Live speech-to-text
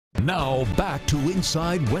Now back to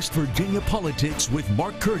Inside West Virginia Politics with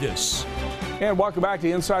Mark Curtis. And welcome back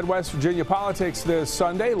to Inside West Virginia Politics this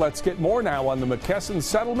Sunday. Let's get more now on the McKesson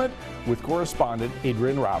settlement with correspondent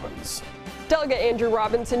Adrian Robbins. Delegate Andrew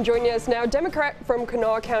Robinson joining us now, Democrat from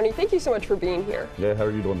Kanawha County. Thank you so much for being here. Yeah, how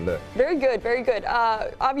are you doing today? Very good, very good.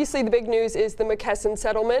 Obviously, the big news is the McKesson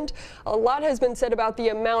settlement. A lot has been said about the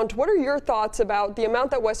amount. What are your thoughts about the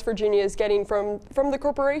amount that West Virginia is getting from the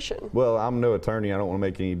corporation? Well, I'm no attorney. I don't want to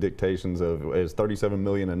make any dictations of is $37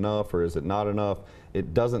 million enough or is it not enough.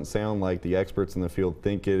 It doesn't sound like the experts in the field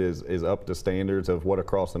think it is up to standards of what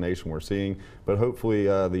across the nation we're seeing, but hopefully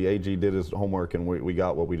the AG did his homework and we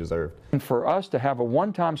got what we deserved. And for us to have a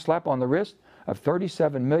one-time slap on the wrist of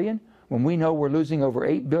 $37 million when we know we're losing over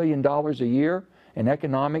 $8 billion a year in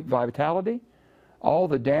economic vitality, all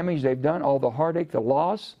the damage they've done, all the heartache, the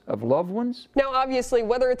loss of loved ones. Now, obviously,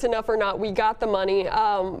 whether it's enough or not, we got the money.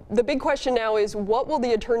 The big question now is, what will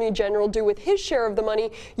the Attorney General do with his share of the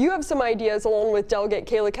money? You have some ideas along with Delegate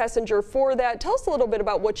Kayla Kessinger for that. Tell us a little bit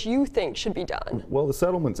about what you think should be done. Well, the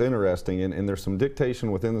settlement's interesting, and there's some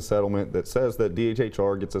dictation within the settlement that says that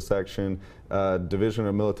DHHR gets a section, Division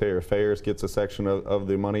of Military Affairs gets a section of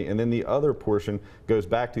the money, and then the other portion goes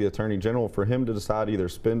back to the Attorney General for him to decide either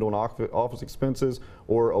spend on office expenses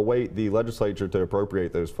or await the legislature to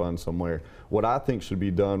appropriate those funds somewhere. What I think should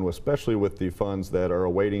be done, especially with the funds that are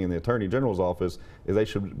awaiting in the Attorney General's office, is they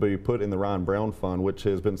should be put in the Ryan Brown Fund, which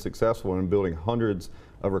has been successful in building hundreds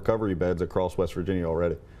of recovery beds across West Virginia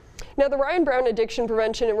already. Now, the Ryan Brown Addiction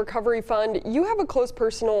Prevention and Recovery Fund, you have a close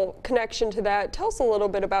personal connection to that. Tell us a little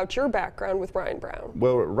bit about your background with Ryan Brown.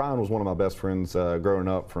 Well, Ryan was one of my best friends growing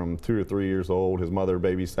up from 2 or 3 years old. His mother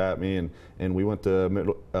babysat me, and we went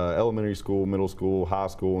to elementary school, middle school, high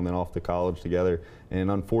school, and then off to college together.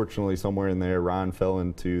 And unfortunately, somewhere in there, Ryan fell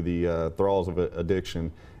into the thralls of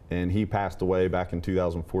addiction, and he passed away back in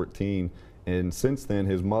 2014. And since then,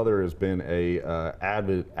 his mother has been a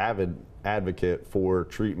avid advocate for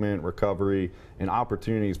treatment, recovery, and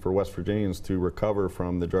opportunities for West Virginians to recover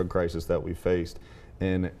from the drug crisis that we faced.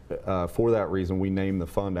 And for that reason, we named the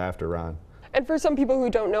fund after Ryan. And for some people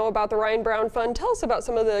who don't know about the Ryan Brown Fund, tell us about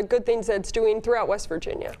some of the good things that it's doing throughout West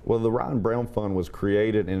Virginia. Well, the Ryan Brown Fund was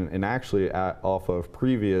created and actually off of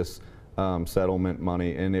previous settlement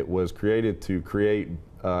money, and it was created to create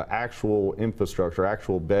actual infrastructure,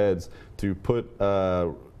 actual beds to put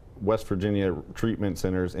West Virginia treatment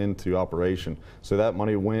centers into operation. So that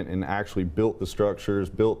money went and actually built the structures,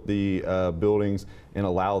 built the buildings, and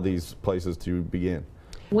allowed these places to begin.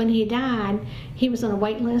 When he died, he was on a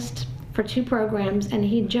wait list for 2 programs, and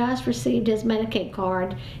he just received his Medicaid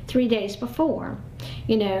card 3 days before,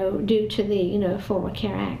 due to the, Affordable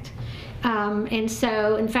Care Act. And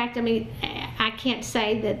so, in fact, I mean, I can't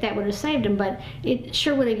say that would have saved him, but it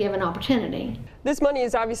sure would have given opportunity. This money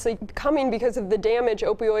is obviously coming because of the damage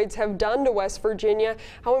opioids have done to West Virginia.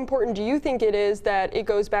 How important do you think it is that it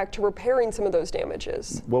goes back to repairing some of those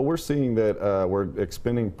damages? Well, we're seeing that we're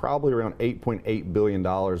expending probably around $8.8 billion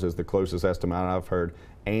is the closest estimate I've heard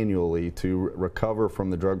annually to recover from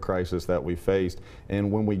the drug crisis that we faced.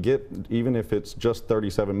 And when we get, even if it's just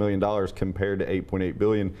 $37 million compared to $8.8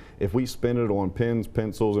 billion, if we spend it on pens,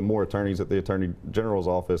 pencils, and more attorneys at the Attorney General's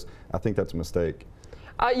office, I think that's a mistake.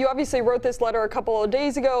 You obviously wrote this letter a couple of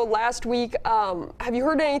days ago, last week. Have you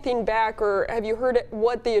heard anything back, or have you heard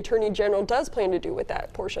what the Attorney General does plan to do with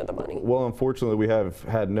that portion of the money? Well, unfortunately, we have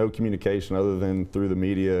had no communication other than through the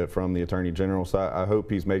media from the Attorney General. So I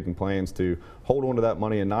hope he's making plans to hold on to that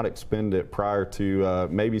money and not expend it prior to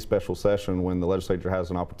maybe special session when the legislature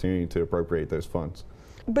has an opportunity to appropriate those funds.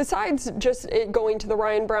 Besides just it going to the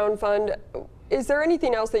Ryan Brown Fund, is there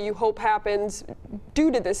anything else that you hope happens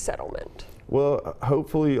due to this settlement? Well,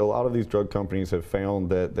 hopefully a lot of these drug companies have found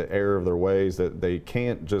that the error of their ways, that they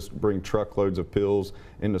can't just bring truckloads of pills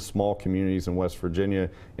into small communities in West Virginia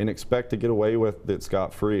and expect to get away with it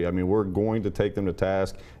scot-free. I mean, we're going to take them to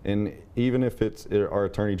task, and even if it's our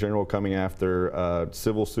Attorney General coming after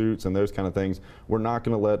civil suits and those kind of things, we're not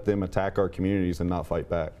going to let them attack our communities and not fight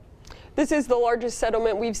back. This is the largest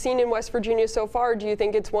settlement we've seen in West Virginia so far. Do you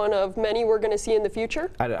think it's one of many we're going to see in the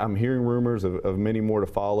future? I'm hearing rumors of many more to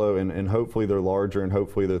follow, and hopefully they're larger, and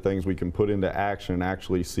hopefully they're things we can put into action and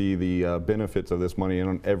actually see the benefits of this money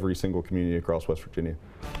in every single community across West Virginia.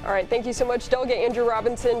 All right, thank you so much, Delegate Andrew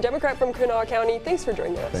Robinson, Democrat from Kanawha County. Thanks for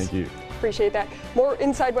joining us. Thank you. Appreciate that. More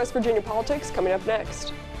Inside West Virginia Politics coming up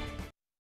next.